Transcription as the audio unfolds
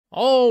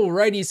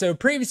Alrighty, so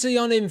previously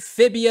on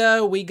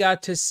Amphibia, we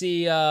got to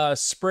see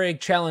Sprig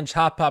challenge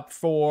Hop Hop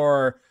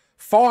for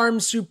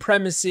farm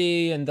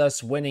supremacy and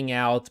thus winning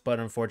out, but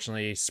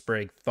unfortunately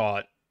Sprig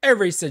thought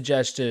every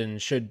suggestion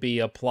should be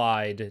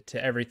applied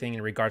to everything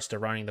in regards to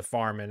running the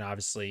farm, and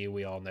obviously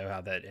we all know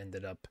how that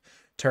ended up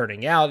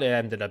turning out. It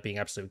ended up being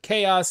absolute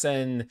chaos,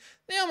 and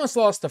they almost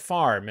lost the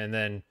farm, and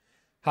then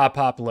Hop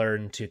Hop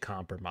learned to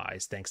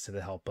compromise thanks to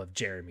the help of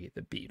Jeremy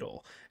the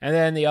Beetle. And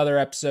then the other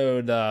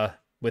episode,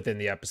 within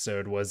the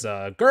episode was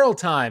girl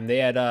time. They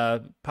had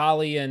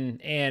Polly and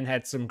Anne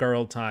had some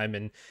girl time,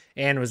 and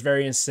Anne was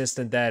very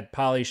insistent that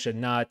Polly should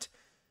not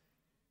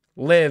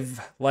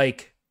live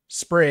like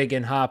Sprig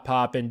and Hop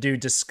Hop and do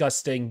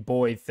disgusting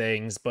boy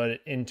things,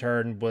 but in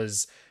turn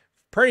was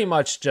pretty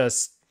much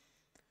just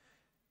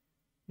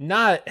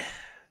not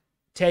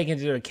taking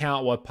into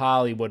account what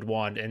Polly would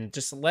want and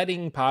just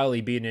letting Polly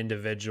be an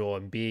individual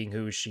and being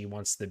who she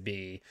wants to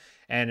be.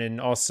 And then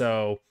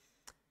also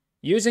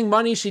using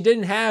money she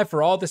didn't have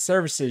for all the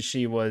services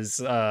she was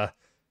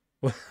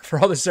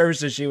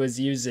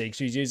using.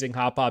 She was using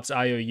Hop Hop's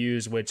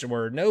IOUs, which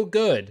were no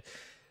good.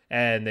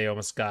 And they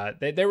almost got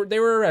they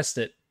were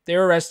arrested. They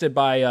were arrested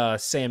by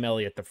Sam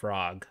Elliott the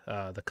Frog,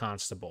 the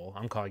constable.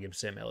 I'm calling him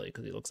Sam Elliott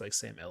because he looks like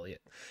Sam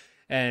Elliott.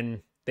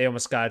 And they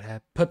almost got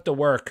put to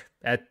work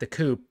at the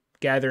coop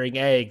gathering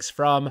eggs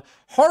from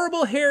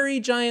horrible, hairy,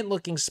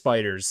 giant-looking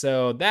spiders.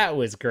 So that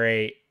was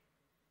great.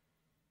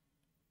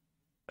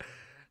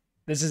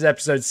 This is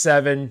episode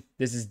 7.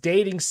 This is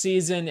dating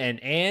season and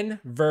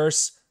Anne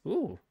versus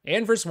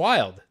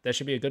Wild. That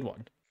should be a good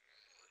one.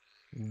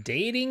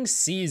 Dating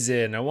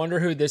season. I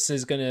wonder who this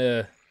is going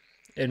to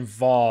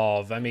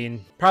involve. I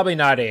mean, probably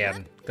not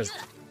Anne, because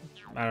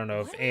I don't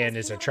know if Anne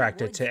is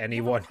attracted to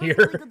anyone here.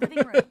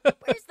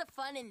 Where's the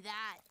fun in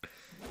that?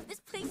 This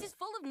place is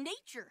full of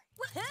nature.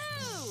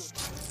 Woohoo!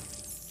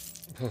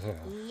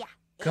 Yeah.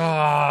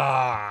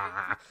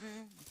 God.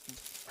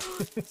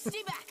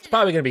 Stay back. It's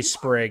probably gonna be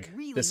Sprig.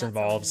 This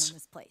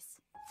involves.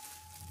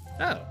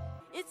 Oh.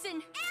 It's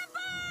an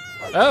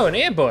ambush. Oh, an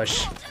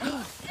ambush.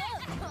 I'm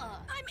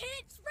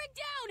hit. Sprig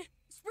down.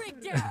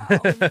 Sprig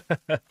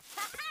down.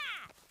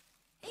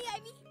 Hey,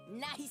 Ivy.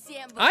 Nice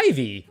ambush.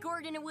 Ivy.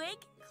 Gordon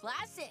awake.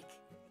 Classic.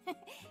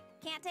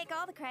 Can't take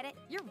all the credit.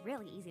 You're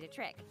really easy to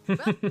trick.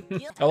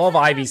 I love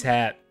Ivy's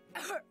hat.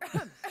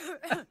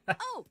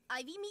 Oh,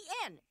 Ivy meet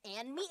Anne.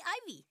 Anne meet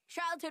Ivy.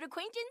 Childhood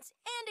acquaintance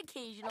and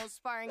occasional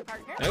sparring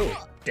partner.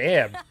 Oh,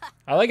 damn.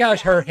 I like how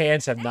her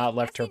hands have not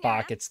left her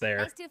pockets there.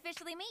 Nice to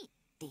officially meet.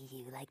 Do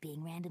you like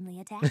being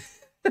randomly attacked?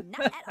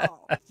 Not at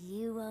all.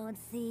 You won't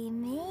see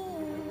me.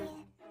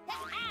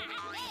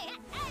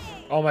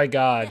 Oh my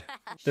god.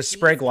 Does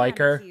Sprig like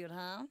her? Cute,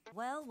 huh?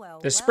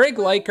 Does Sprig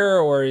like her,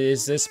 or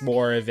is this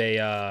more of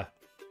a,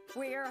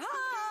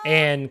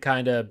 Anne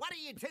kind of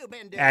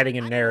adding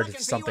a narrative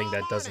to something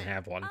that doesn't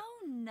have one?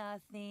 Oh,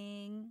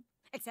 nothing.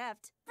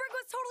 Except, Sprig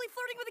was totally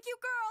flirting with a cute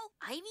girl.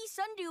 Ivy,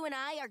 Sundew, and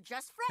I are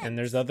just friends. And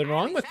there's nothing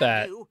wrong with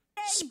that.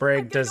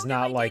 Sprig does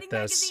not like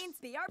this.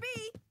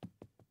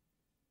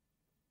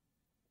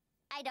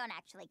 I don't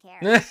actually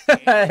care.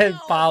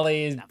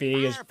 Polly is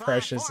being as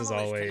precious as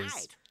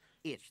always.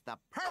 It's the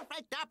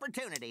perfect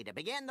opportunity to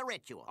begin the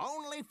ritual.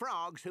 Only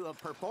frogs who have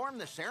performed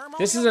the ceremony.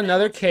 This is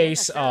another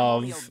case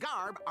of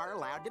garb are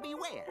allowed to be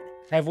wed.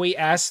 Have we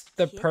asked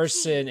the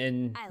person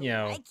in,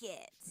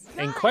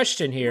 in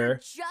question here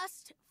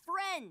just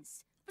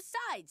friends.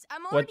 Besides,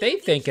 I'm what they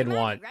think and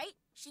want. Right?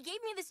 She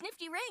gave me this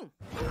nifty ring.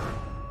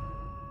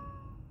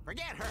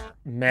 Forget her.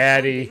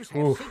 Maddie.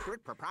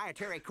 Secret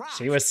proprietary crop.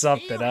 She was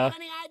something, Do you huh? have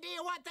any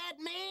idea what that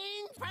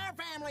means? Our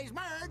families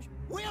merge.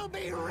 We'll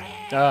be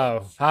rich.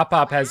 Oh, Hop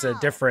Hop has a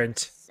different,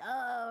 So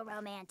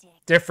romantic.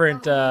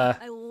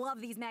 I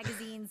love these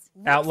magazines.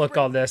 outlook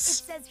on It this.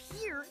 says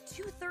here,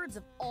 2/3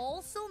 of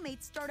all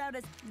soulmates start out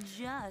as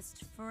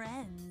just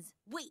friends.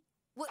 Wait,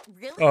 what,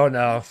 really? Oh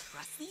no.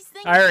 Trust these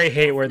things? I already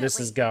hate where this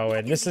is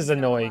going. This is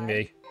annoying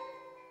me.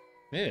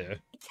 Ew.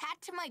 Cat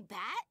to my bat?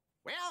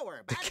 Well, we're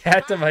The about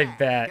cat to find my out,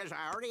 bat. 'cause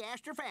I already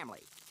asked your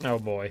family. Oh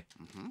boy.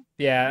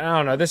 Yeah, I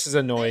don't know. This is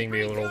annoying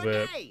me a little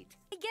bit.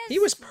 He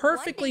was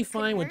perfectly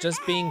fine with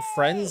just being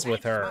friends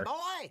with her.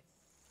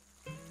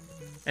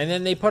 And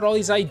then they put all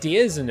these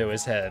ideas into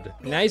his head.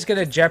 Now he's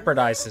gonna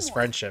jeopardize his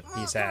friendship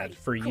he's had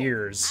for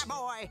years. My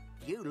boy,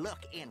 you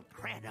look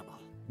incredible.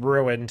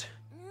 Ruined.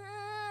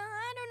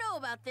 I don't know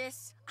about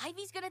this.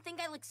 Ivy's gonna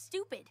think I look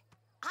stupid.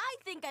 I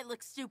think I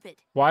look stupid.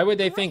 Why would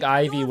they think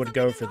Ivy would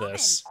go for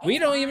this? We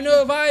don't even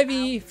know if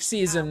Ivy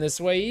sees him this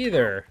way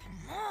either.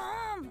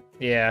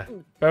 Yeah,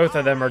 both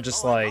of them are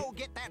just like,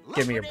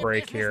 give me a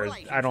break here.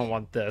 I don't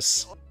want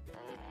this.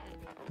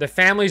 The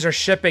families are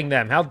shipping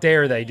them. How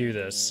dare they do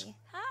this?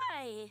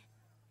 Hi.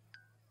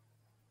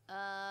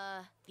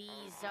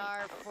 These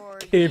are for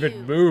Can't even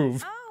you.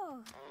 move.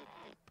 Oh,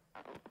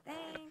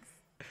 thanks.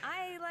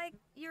 I like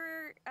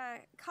your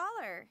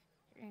collar.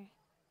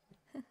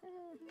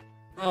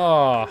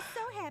 Oh.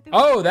 So happy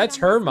Oh, that's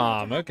her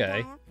mom.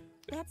 Okay.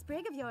 That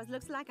Sprig of yours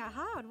looks like a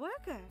hard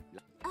worker.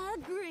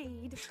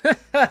 Agreed.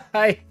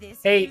 I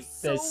This hate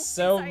is this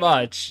so exciting.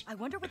 much. I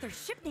wonder what their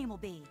ship name will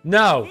be.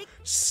 No, Big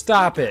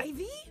stop it.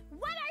 Ivy?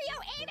 What are you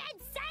even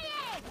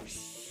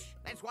saying?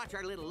 Let's watch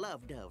our little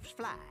love doves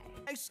fly.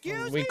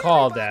 Excuse We me,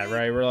 called that,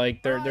 everybody. right? We're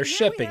like, they're Here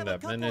shipping we have them, a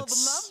couple and of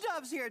it's... love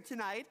doves here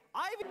tonight.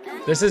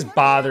 This is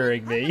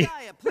bothering me.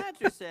 Obadiah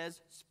Plantar says,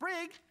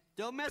 Sprig,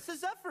 don't mess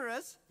this up for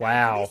us.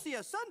 Wow.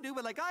 Felicia Sundew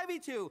would like Ivy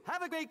too.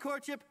 Have a great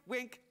courtship.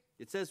 Wink.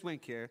 It says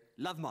wink here.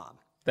 Love, Mom.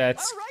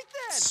 That's All right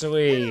then.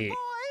 sweet. Later,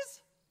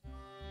 boys.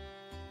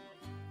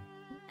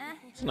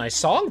 It's a nice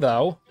song,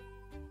 though.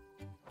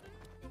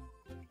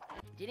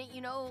 Didn't you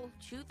know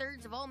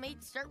 2/3 of all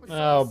mates start with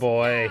Oh, souls?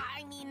 boy.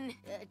 I mean,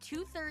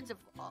 2/3 of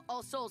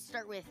all souls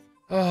start with.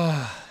 Let's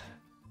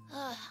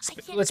I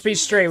can't let's be do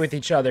straight this. with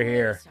each other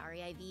here.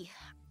 Sorry, Ivy.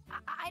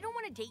 I don't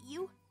want to date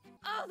you.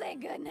 Oh,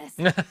 thank goodness.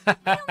 I only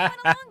went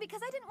along because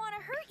I didn't want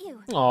to hurt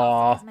you.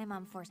 Aw. Because my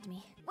mom forced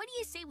me. What do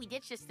you say we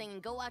ditch this thing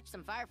and go watch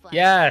some Fireflies?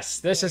 Yes,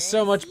 this is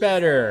so much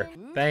better.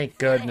 Thank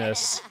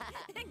goodness.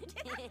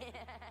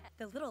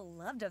 The little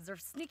love doves are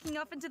sneaking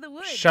off into the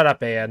woods. Shut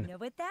up, You Anne. know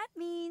what that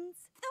means?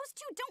 Those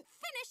two don't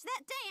finish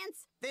that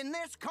dance. Then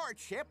this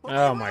courtship will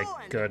Oh be my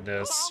ruined,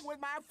 goodness. along with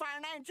my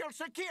financial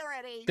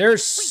security.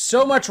 There's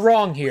so much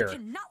wrong We here.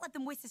 cannot let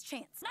them waste his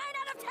chance. 9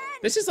 out of 10.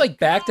 This is like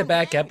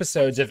back-to-back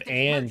episodes of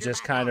Anne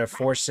just kind of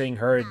forcing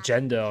her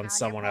agenda on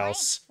someone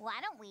else. Why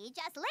don't we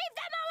just leave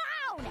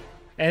them alone?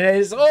 And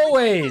as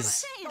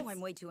always, Oh,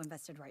 I'm way too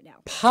invested right now.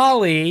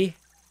 Polly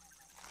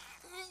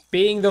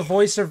being the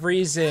voice of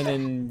reason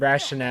and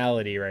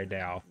rationality right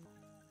now.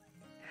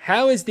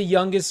 How is the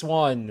youngest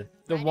one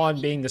the one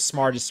being the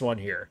smartest one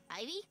here?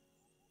 Ivy?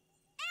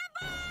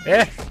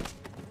 Eh,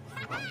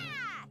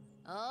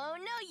 Oh,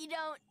 no, you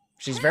don't.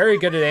 she's very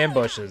good at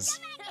ambushes.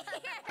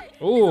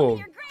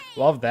 Ooh,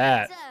 love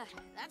that.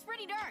 That's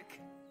pretty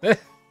dark.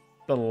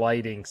 The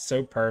lighting,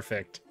 so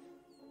perfect.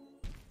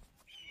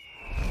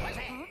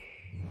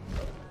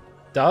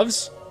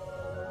 Doves?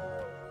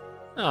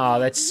 Aw,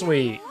 that's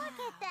sweet. Look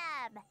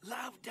at them.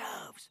 Love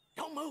doves.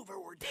 Don't move or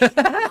we're What? dead.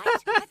 I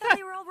thought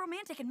they were all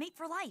romantic and mate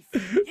for life.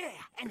 Yeah,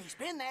 and they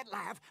spend that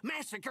life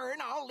massacring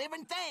all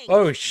living things.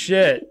 Oh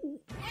shit.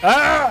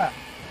 Ah!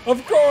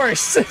 Of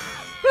course!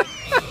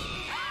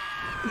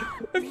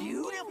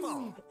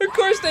 Beautiful. Of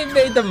course they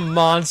made them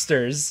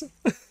monsters.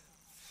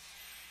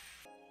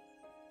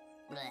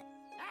 Blech.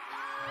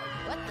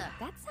 What the?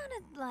 That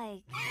sounded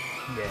like...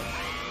 Yeah.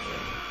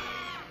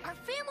 Our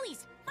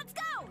families! Let's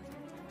go!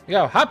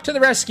 Go, hop to the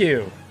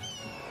rescue!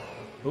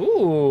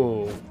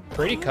 Ooh,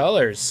 pretty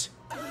colors.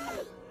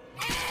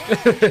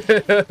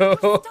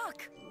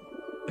 Stuck.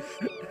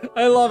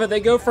 I love it. They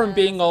go from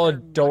being all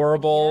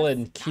adorable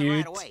and Not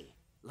cute. right away.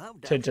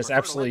 Love to doves just prefer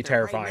absolutely let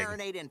their prey terrifying.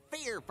 marinate in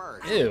fear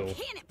first. Ew.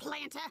 Can it,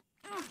 Planta?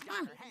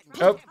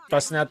 Oh,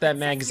 busting out that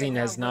magazine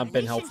has not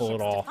been helpful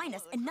at all. Define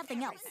us and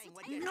nothing else.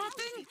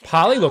 Nothing.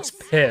 Polly looks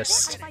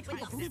pissed.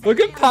 Look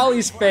at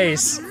Polly's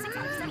face.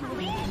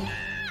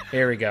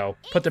 Here we go.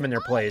 Put them in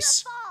their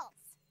place.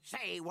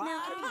 Say what?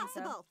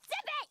 Impossible.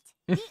 Zip it!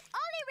 The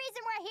only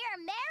reason we're here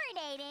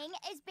marinating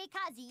is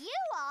because you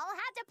all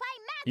had to play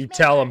matchmaker. You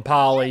tell 'em,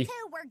 Polly. You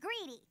two were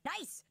greedy.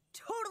 Nice.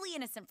 Totally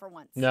innocent for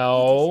once.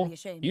 No, You two should be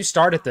ashamed. you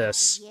started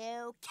this. You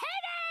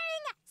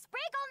kidding?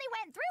 Sprig only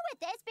went through with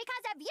this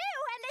because of you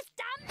and this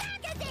dumb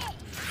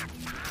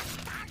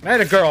magazine.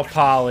 Man, a girl,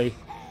 Polly.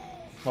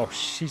 Oh,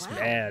 she's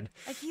mad.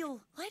 I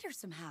feel lighter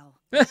somehow.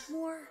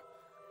 More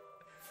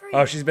free.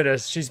 Oh, she's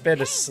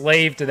been a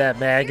slave to that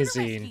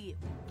magazine.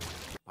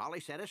 Polly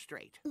set us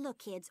straight. Look,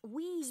 kids,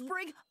 we...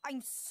 Sprig,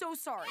 I'm so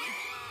sorry.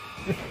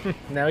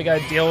 Now we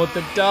gotta deal with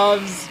the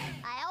doves.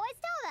 I always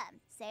tell them,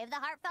 save the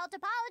heartfelt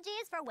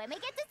apologies for when we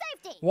get to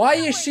safety. Why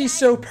is she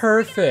so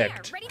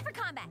perfect? Ready for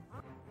combat.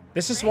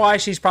 This is why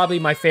she's probably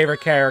my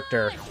favorite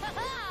character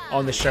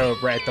on the show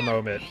right at the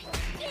moment.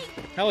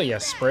 Hell yeah,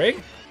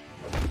 Sprig.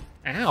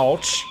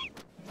 Ouch.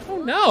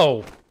 Oh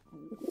no.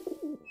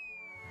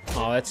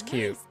 Oh, that's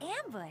cute. Nice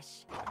ambush.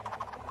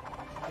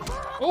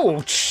 Oh,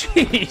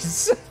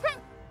 jeez.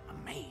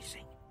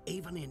 Amazing.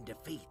 Even in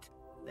defeat,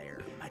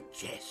 they're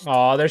majestic.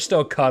 Oh, they're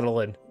still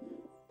cuddling.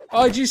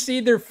 Oh, did you see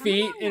their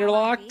feet Come on now,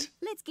 interlocked? Ivy.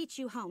 Let's get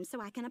you home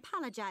so I can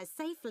apologize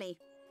safely.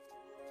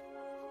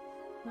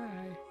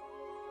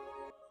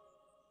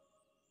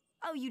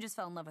 Oh, you just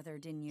fell in love with her,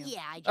 didn't you?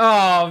 Yeah, I just...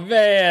 Oh,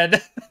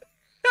 man.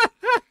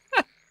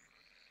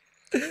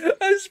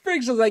 And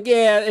Spriggs was like,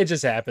 yeah, it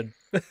just happened.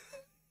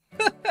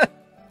 Oh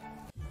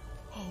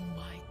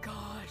my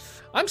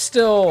gosh. I'm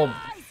still...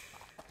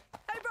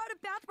 I brought a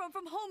bathrobe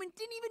from home and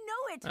didn't even know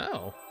it.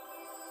 Oh.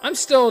 I'm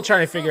still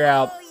trying to figure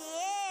out Oh,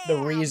 the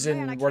yeah. reason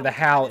Man, I where the can't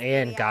Hal believe I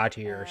Ann did got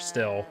that. here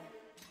still.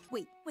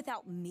 Wait,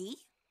 without me?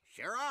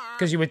 Sure are.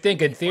 Because you would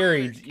think in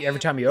theory, Fires every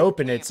time you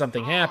open it,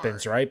 something hard.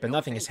 happens, right? But No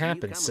nothing has sense in you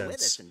happened coming with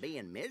us since. and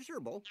being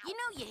miserable. You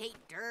know you hate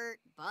dirt,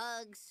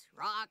 bugs,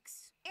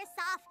 rocks. You're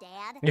soft,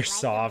 Dad. You're like a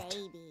soft.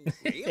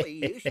 baby. Really,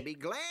 you should be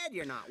glad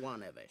you're not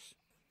one of us.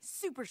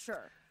 Super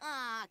sure.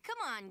 Come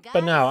on, guys.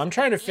 But no, I'm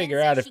trying to Ann figure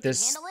says out if she can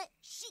this- handle it.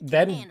 She can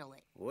then- handle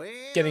it. Well,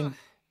 Getting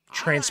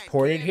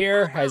transported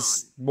here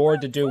has more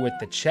to do with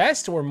the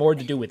chest or more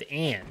to do with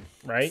Anne,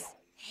 right?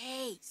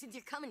 Hey, since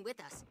you're coming with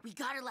us, we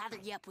gotta lather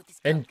you up with this.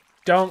 And coat.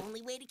 don't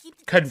Only way to keep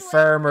the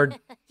confirm or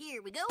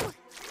Here we go.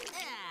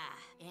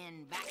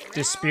 And back around.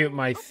 dispute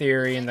my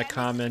theory in the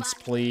comments,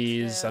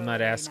 please. I'm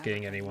not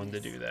asking anyone to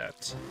do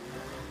that.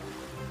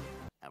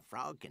 A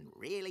frog can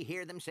really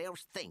hear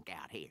themselves think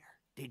out here.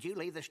 Did you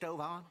leave the stove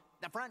on?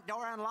 The front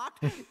door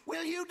unlocked?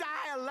 Will you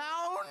die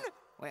alone?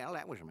 Well,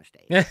 that was a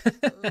mistake.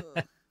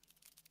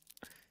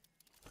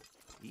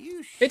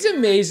 It's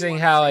amazing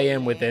how I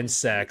am with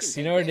insects.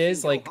 You know what it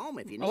is? Like,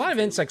 a lot of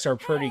insects are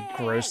pretty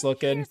gross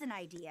looking. Here's an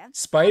idea.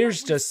 Spiders Why don't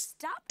you just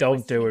stop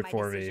don't do questioning it my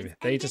for me. decisions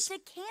They and just,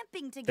 get to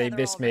camping they together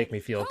just make already? me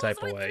feel a type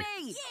of Who's way.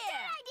 with me?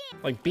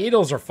 Like,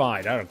 beetles are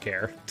fine. I don't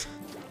care.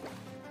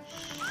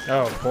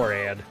 Oh, poor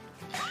Anne.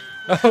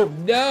 Oh,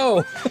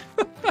 no!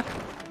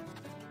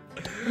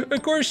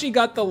 Of course she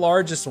got the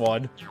largest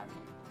one.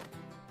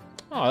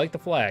 Oh, I like the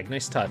flag.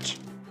 Nice touch.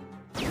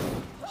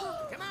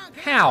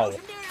 How?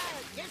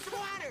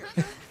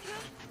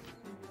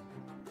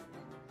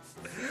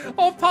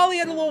 Oh, Polly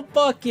had a little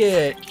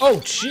bucket. Oh,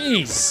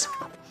 jeez.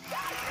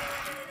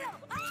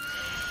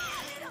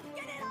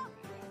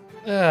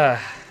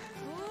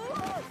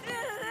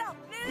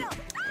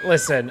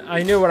 Listen,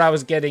 I knew what I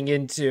was getting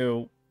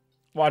into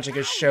watching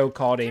a show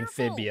called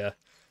Amphibia.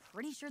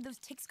 Pretty sure those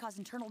ticks cause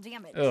internal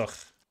damage. Ugh.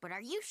 But are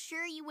you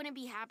sure you wouldn't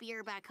be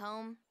happier back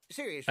home?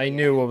 Seriously, I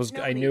knew what Anne, was.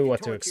 no I need knew what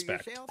to torture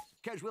expect. yourself,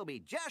 'cause we'll be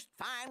just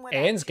fine without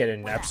Anne's you.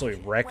 getting Without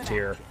absolutely you. wrecked Without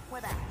here. you.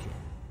 Without you.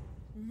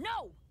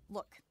 No!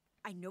 Look,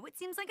 I know it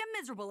seems like I'm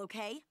miserable,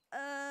 okay?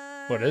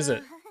 What is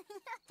it?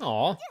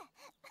 Aw.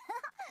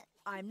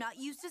 I'm not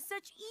used to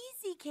such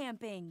easy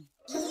camping.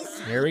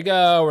 Here we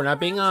go. We're not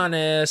being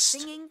honest.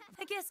 Singing?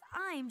 I guess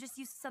I'm just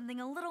used to something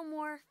a little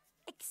more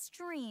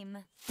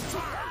extreme.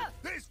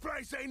 This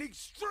place ain't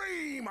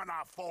extreme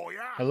enough for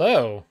ya.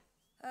 Hello.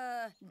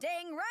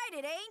 Dang right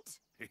it ain't.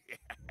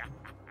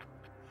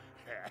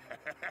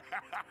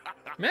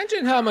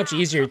 Imagine how much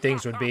easier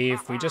things would be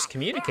if we just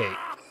communicate.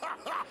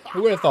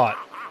 Who would have thought?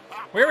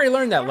 We already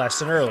learned that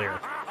lesson earlier.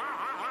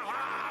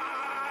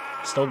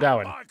 Still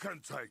going. I can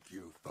take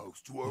you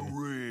folks to a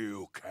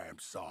real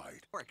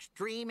campsite. Or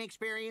extreme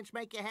experience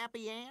make you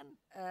happy,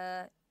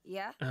 Anne?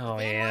 Yeah? Oh,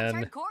 Van wants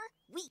Anne. hardcore?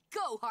 We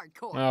go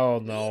hardcore. Oh,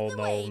 no, Lead the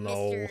no, way,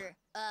 no.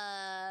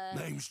 Mr.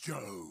 Name's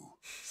Joe.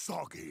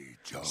 Soggy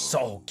Joe.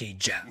 Sulky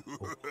Joe.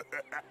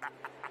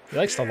 He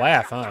likes to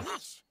laugh, huh?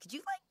 Could you,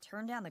 like,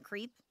 turn down the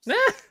creep? Nah.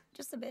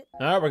 Just a bit.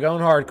 Oh, we're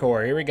going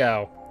hardcore. Here we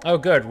go. Oh,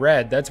 good.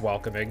 Red. That's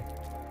welcoming.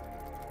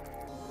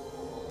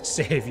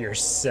 Save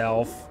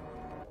yourself.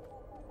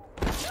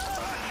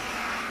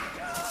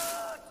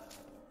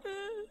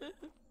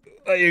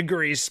 I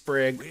agree,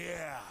 Sprig.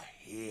 We're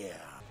here.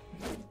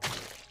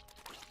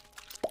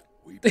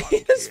 We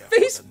His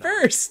face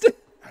first.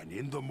 And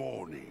in the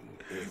morning,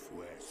 if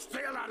we're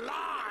still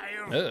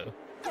alive, Oh.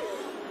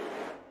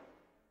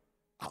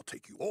 I'll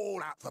take you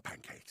all out for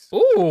pancakes.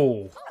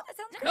 Ooh. That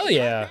sounds Hell great.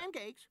 yeah.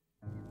 Pancakes.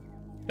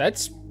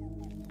 That's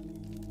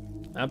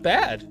not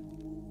bad.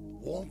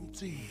 Want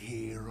to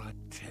hear a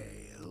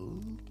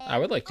tale? I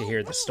would like to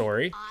hear the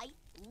story. I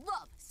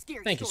love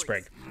scary Thank you,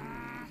 stories. Sprig.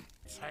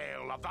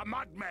 Tale of the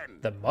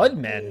Mudmen. The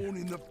Mudmen. Born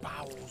in the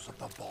bowels of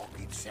the bog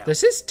itself.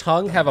 Does his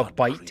tongue have a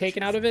bite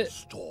taken out of it?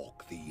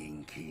 Stalk the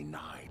inky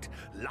night,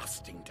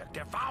 lusting to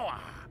devour,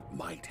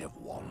 might have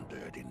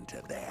wandered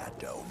into their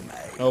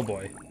domain. Oh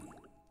boy.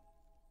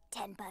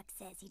 $10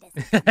 says he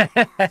doesn't.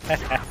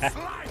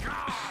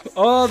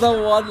 Oh, the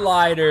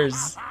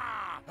one-liners.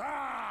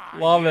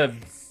 Love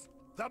him.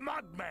 The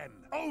Mudmen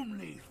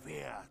only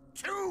fear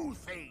two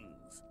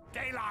things: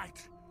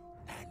 daylight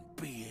and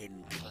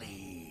being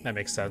clean. That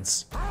makes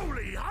sense.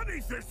 Holy honey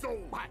thistle!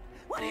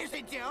 What is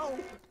it, Joe?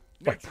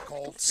 What?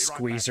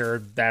 Squeezer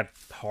that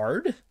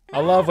hard? I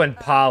love when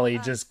Polly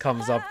just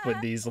comes up with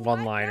these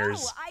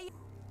one-liners.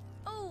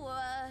 Oh,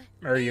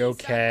 Are you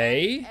hey, Sunday.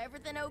 okay?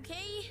 Everything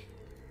okay?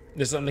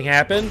 Did something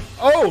happen?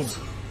 Oh!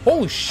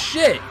 Holy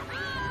shit!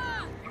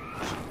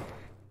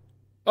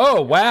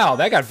 Oh, wow,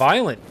 that got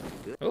violent.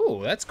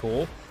 Oh, that's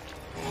cool.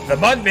 The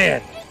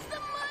Mudman! It's the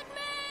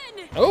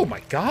Mudmen! Oh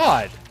my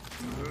god!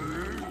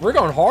 We're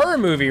going horror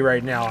movie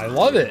right now. I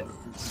love it.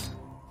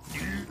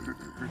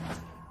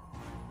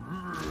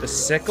 The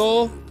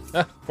sickle.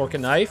 Fork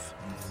and knife.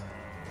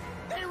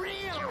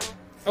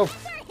 Oh.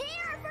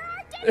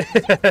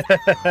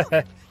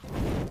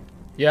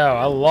 Yo,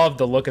 I love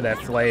the look of that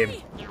flame.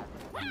 Is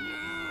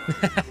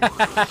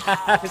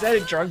that a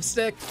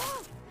drumstick?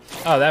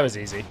 Oh, that was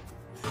easy.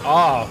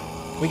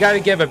 Oh, we gotta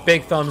give a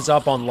big thumbs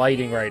up on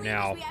lighting right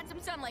now. We had some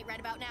sunlight right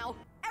about now.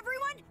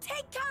 Everyone,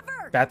 take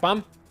cover! Bath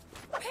bomb?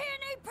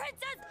 Peony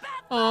Princess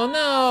Bath! Oh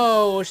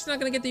no, she's not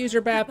gonna get to use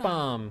her bath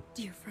bomb.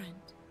 Dear friend.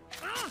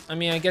 I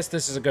mean, I guess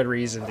this is a good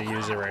reason to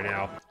use it right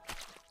now.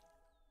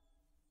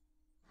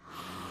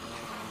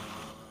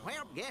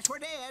 Well, guess we're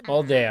dead.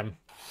 Oh, damn.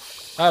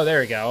 Oh,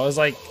 there we go. I was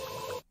like...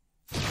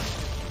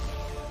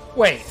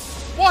 Wait,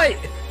 what?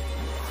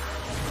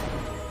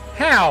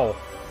 How?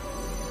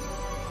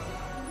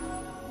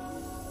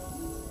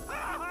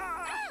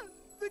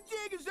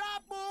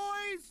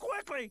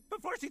 Exactly!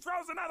 Before she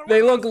throws another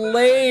They one. look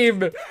lame.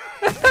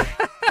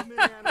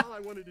 Man, all I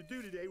wanted to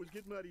do today was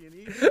get muddy and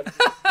eat.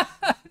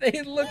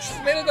 They look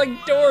like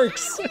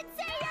dorks.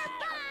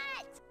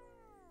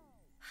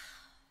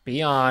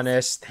 Be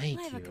honest. Thank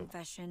I have a you.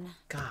 confession.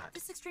 God.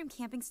 This extreme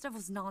camping stuff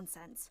was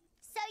nonsense.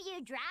 So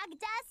you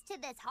dragged us to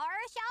this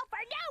horror show for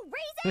no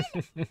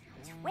reason?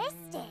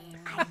 Twisted.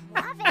 I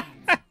love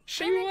it.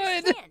 She I don't would.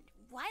 understand.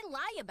 Why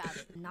lie about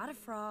it? Not a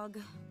frog.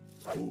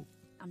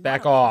 I'm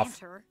Back not a off.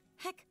 planter.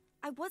 Heck,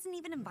 I wasn't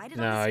even invited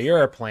No, on this you're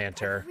a trip.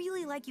 planter. I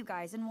really like you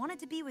guys and wanted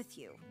to be with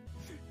you.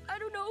 I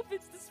don't know if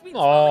it's the sweet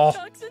Aw.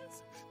 smelling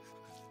toxins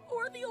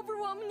or the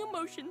overwhelming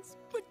emotions,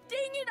 but dang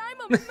it, I'm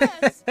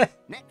a mess.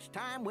 Next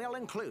time we'll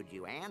include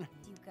you, Anne.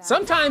 You guys.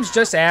 Sometimes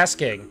just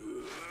asking,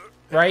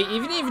 right?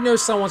 Even if you know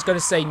someone's gonna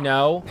say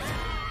no.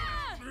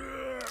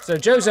 So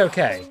Joe's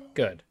okay.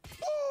 Good.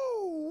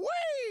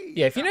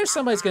 Yeah, if you know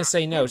somebody's gonna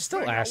say no,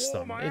 still ask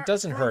them. It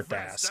doesn't hurt to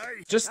ask.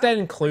 Just that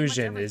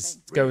inclusion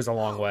goes a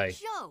long way.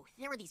 Joe,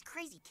 there were these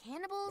crazy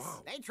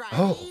cannibals. They tried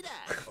Oh. to eat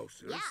us. Oh,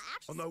 serious?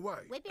 Oh, no way.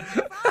 Whipping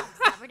around frogs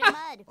covered in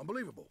mud.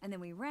 Unbelievable. And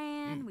then we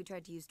ran, we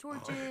tried to use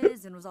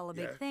torches, and it was all a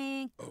big Yeah.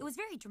 thing. It was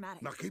very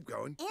dramatic. Now keep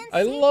going. And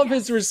I saved love us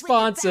his with a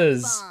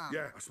responses. bath bomb.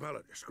 Yeah, I smell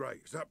it. It's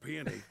great. Is that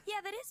peony? Yeah,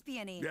 that is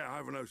peony. Yeah, I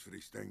have a nose for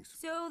these things.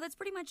 So that's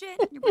pretty much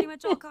it. You're pretty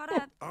much all caught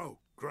up. Oh,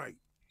 great.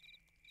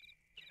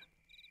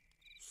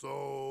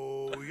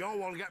 So, y'all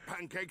want to get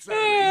pancakes early?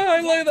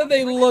 I like that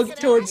they look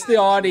towards the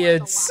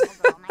audience.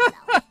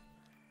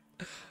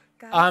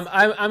 Guys, I'm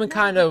now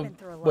kind that we've been of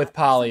through a lot, with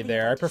Polly something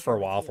there. I'd I like to prefer share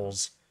with you.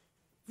 waffles.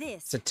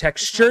 This It's a is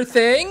texture my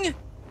thing.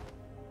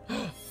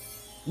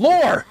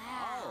 Lore.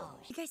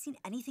 You guys seen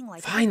anything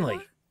like Finally.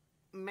 It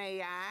before?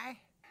 May I?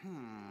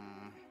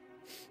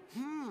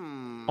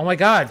 Oh my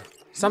God.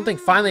 Something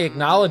finally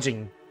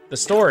acknowledging the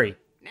story.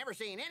 Never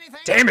seen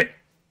anything. Damn it.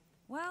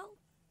 Well,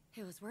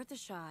 it was worth a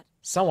shot.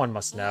 Someone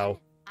must know.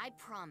 I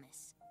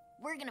promise.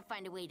 We're gonna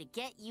find a way to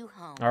get you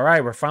home. All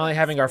right, we're finally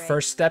having our Great.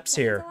 first steps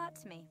That means here. a lot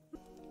to me.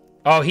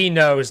 Oh, he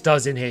knows,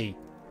 doesn't he?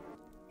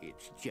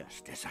 It's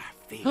just as I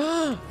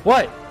feel.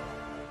 What?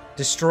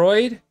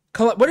 Destroyed?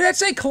 What did that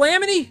say?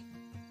 Calamity?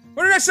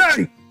 What did I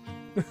say?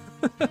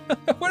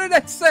 What did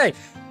I say?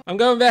 I'm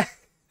going back.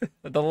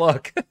 The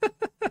look.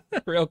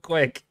 Real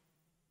quick.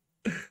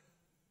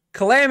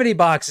 Calamity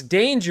box.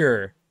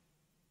 Danger.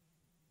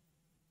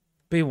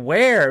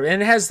 Beware.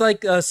 And it has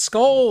like a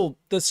skull.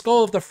 The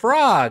skull of the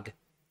frog.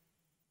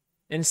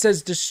 And it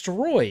says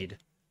destroyed.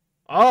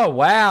 Oh,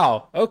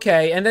 wow.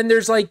 Okay. And then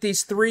there's like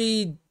these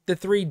the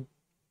three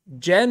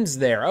gems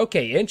there.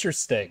 Okay,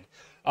 interesting.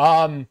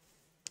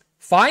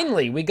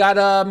 Finally, we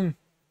got,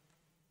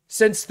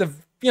 since the,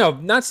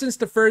 not since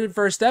the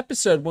first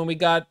episode when we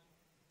got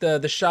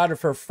the shot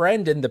of her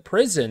friend in the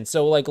prison.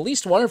 So, like, at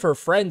least one of her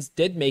friends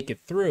did make it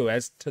through.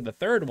 As to the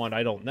third one,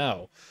 I don't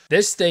know.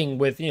 This thing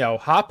with,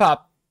 Hop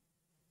Hop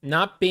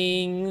not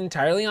being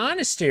entirely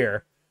honest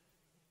here.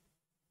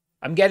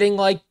 I'm getting,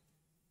 like,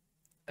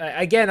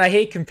 again, I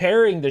hate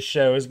comparing the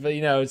shows, but,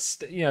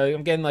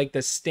 I'm getting, like,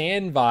 the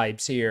Stan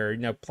vibes here,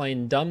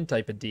 playing dumb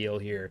type of deal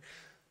here.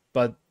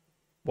 But,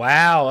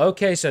 wow,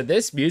 okay, so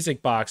this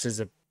music box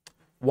is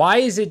why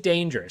is it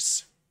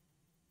dangerous?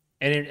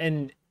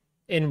 And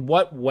in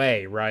what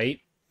way, right?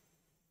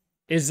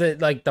 Is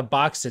it like the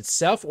box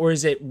itself, or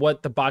is it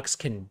what the box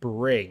can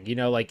bring?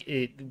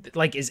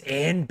 Is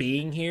Anne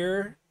being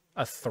here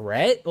a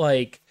threat?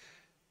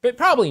 But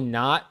probably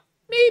not.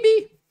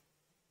 Maybe.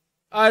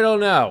 I don't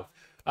know.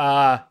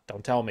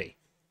 Don't tell me.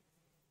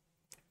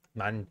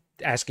 I'm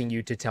asking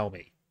you to tell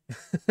me.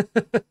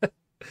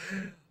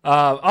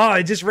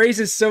 It just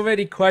raises so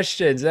many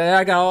questions.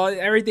 I got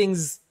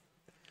everything's.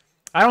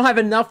 I don't have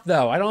enough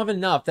though. I don't have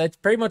enough. That's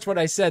pretty much what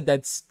I said.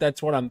 That's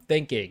what I'm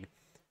thinking.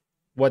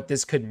 What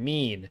this could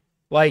mean.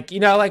 Like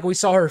we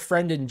saw her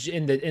friend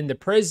in the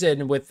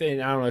prison with,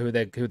 and I don't know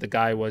who the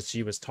guy was.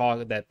 She was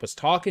talking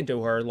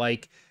to her.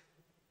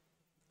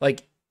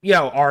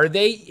 Are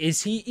they?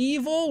 Is he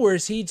evil, or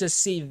is he just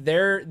see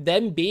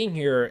them being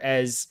here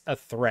as a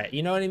threat?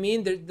 You know what I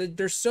mean?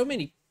 There's so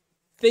many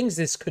things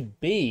this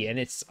could be, and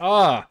it's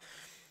I'm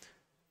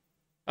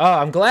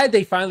glad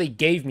they finally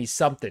gave me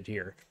something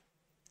here.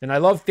 And I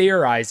love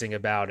theorizing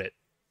about it.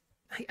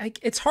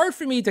 It's hard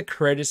for me to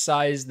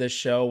criticize the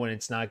show when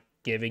it's not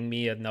giving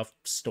me enough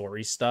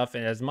story stuff.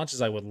 And as much as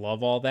I would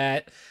love all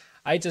that,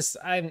 I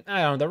don't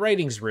know, the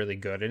writing's really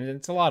good and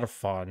it's a lot of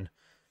fun.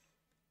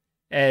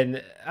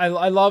 And I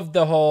love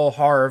the whole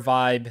horror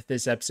vibe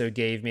this episode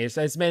gave me.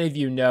 As many of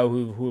you know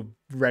who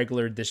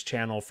regulared this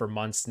channel for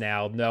months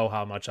now know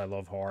how much I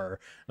love horror.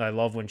 And I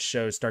love when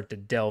shows start to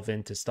delve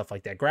into stuff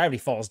like that. Gravity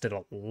Falls did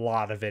a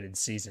lot of it in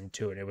season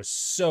 2, and it was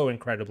so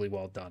incredibly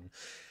well done.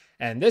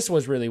 And this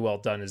was really well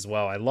done as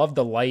well. I loved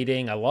the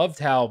lighting. I loved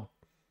how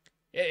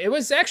it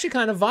was actually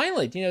kind of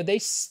violent. They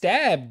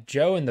stabbed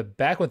Joe in the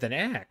back with an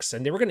axe,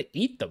 and they were going to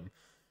eat them.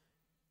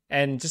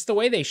 And just the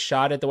way they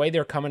shot it, the way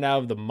they're coming out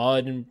of the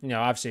mud, and,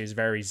 obviously it was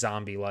very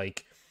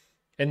zombie-like.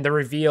 And the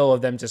reveal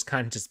of them just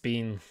kind of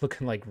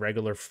looking like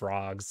regular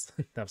frogs.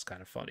 That was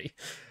kind of funny.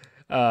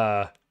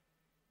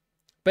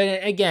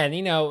 But again,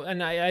 you know,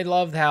 and I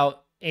love how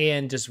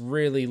Anne just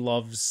really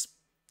loves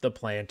the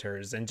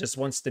Plantars and just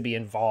wants to be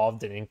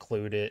involved and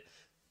included.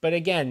 But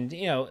again,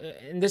 you know,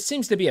 and this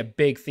seems to be a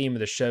big theme of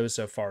the show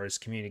so far is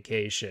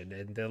communication,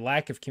 and the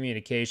lack of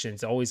communication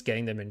is always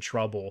getting them in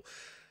trouble.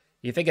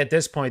 You think at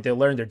this point they'll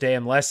learn their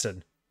damn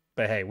lesson,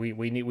 but hey,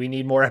 we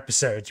need more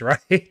episodes,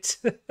 right?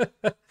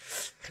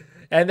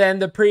 And then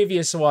the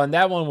previous one,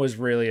 that one was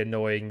really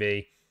annoying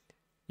me.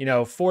 You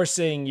know,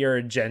 forcing your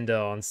agenda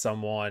on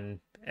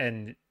someone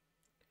and,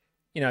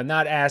 you know,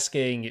 not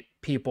asking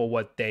people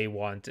what they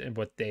want and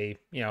what they,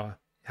 you know,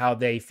 how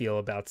they feel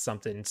about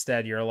something.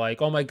 Instead, you're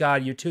like, oh my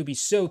God, you two be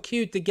so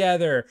cute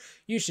together.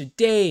 You should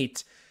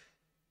date.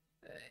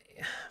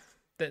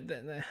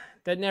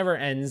 That never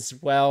ends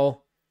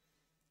well,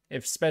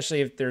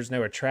 especially if there's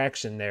no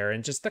attraction there.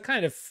 And just the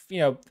kind of,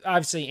 you know,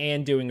 obviously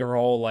Anne doing her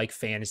whole like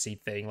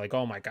fantasy thing, like,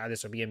 oh my God,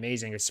 this would be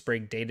amazing if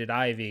Sprig dated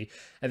Ivy.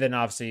 And then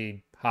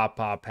obviously Hop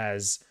Pop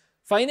has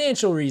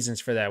financial reasons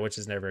for that, which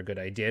is never a good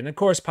idea. And of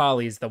course,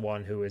 Polly is the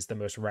one who is the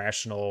most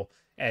rational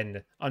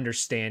and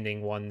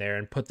understanding one there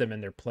and put them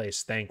in their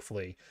place,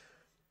 thankfully.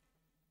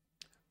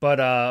 But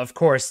of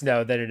course,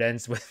 no, that it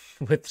ends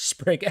with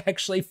Sprig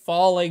actually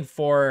falling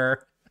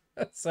for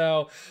her.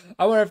 So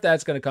I wonder if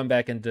that's going to come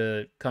back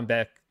into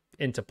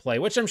play,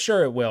 which I'm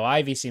sure it will.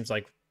 Ivy seems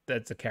like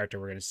that's a character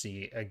we're going to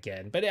see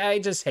again. But I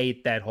just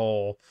hate that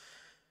whole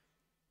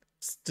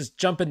just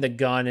jumping the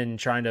gun and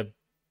trying to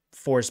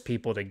force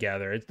people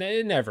together.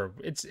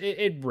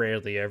 It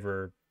rarely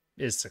ever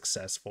is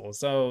successful.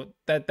 So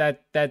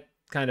that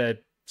kind of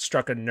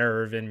struck a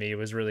nerve in me. It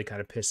was really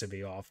kind of pissing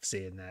me off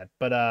seeing that.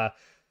 But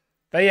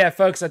yeah,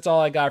 folks, that's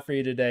all I got for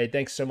you today.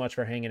 Thanks so much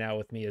for hanging out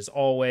with me as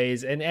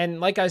always. And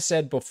like I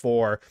said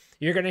before,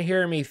 you're going to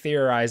hear me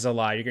theorize a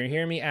lot. You're going to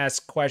hear me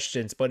ask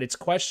questions, but it's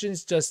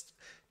questions just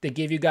to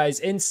give you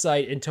guys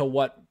insight into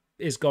what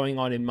is going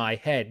on in my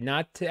head,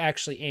 not to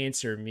actually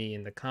answer me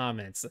in the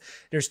comments.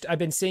 I've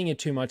been seeing it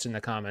too much in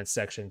the comments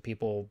section.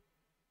 People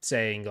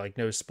saying like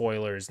no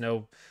spoilers,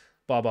 no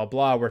blah blah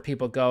blah, where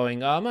people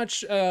going, I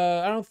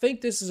don't think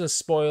this is a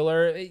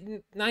spoiler.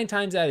 9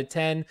 times out of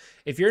 10,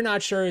 if you're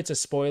not sure it's a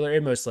spoiler,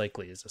 it most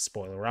likely is a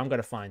spoiler, or I'm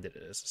gonna find it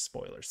as a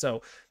spoiler.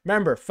 So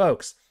remember,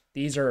 folks,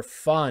 these are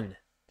fun,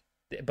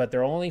 but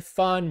they're only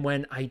fun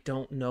when I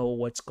don't know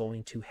what's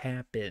going to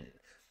happen.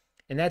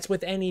 And that's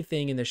with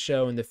anything in the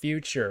show in the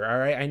future, all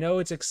right? I know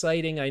it's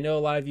exciting. I know a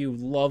lot of you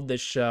love the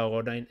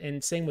show,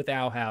 and same with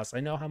Owl House. I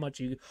know how much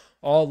you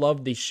all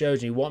love these shows,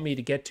 and you want me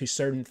to get to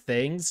certain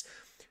things.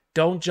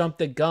 Don't jump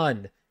the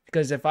gun,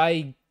 because if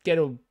I get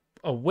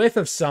a whiff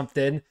of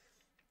something,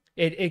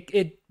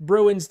 it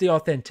ruins the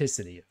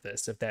authenticity of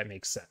this, if that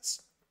makes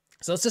sense.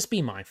 So let's just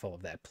be mindful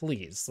of that,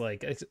 please.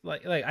 Like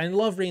I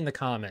love reading the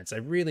comments, I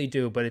really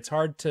do, but it's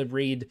hard to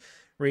read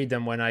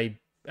them when I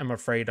am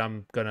afraid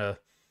I'm gonna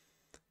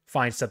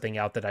find something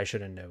out that I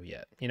shouldn't know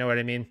yet. You know what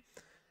I mean?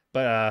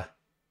 But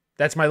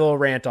that's my little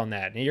rant on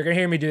that. And you're going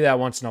to hear me do that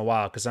once in a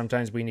while, because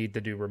sometimes we need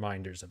to do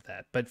reminders of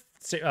that. But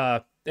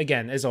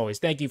again, as always,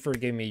 thank you for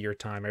giving me your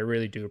time. I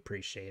really do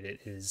appreciate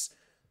it.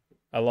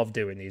 I love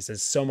doing these.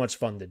 It's so much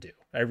fun to do.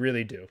 I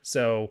really do.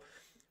 So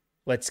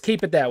let's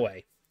keep it that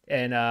way.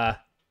 And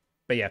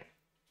but yeah,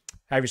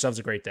 have yourselves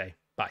a great day.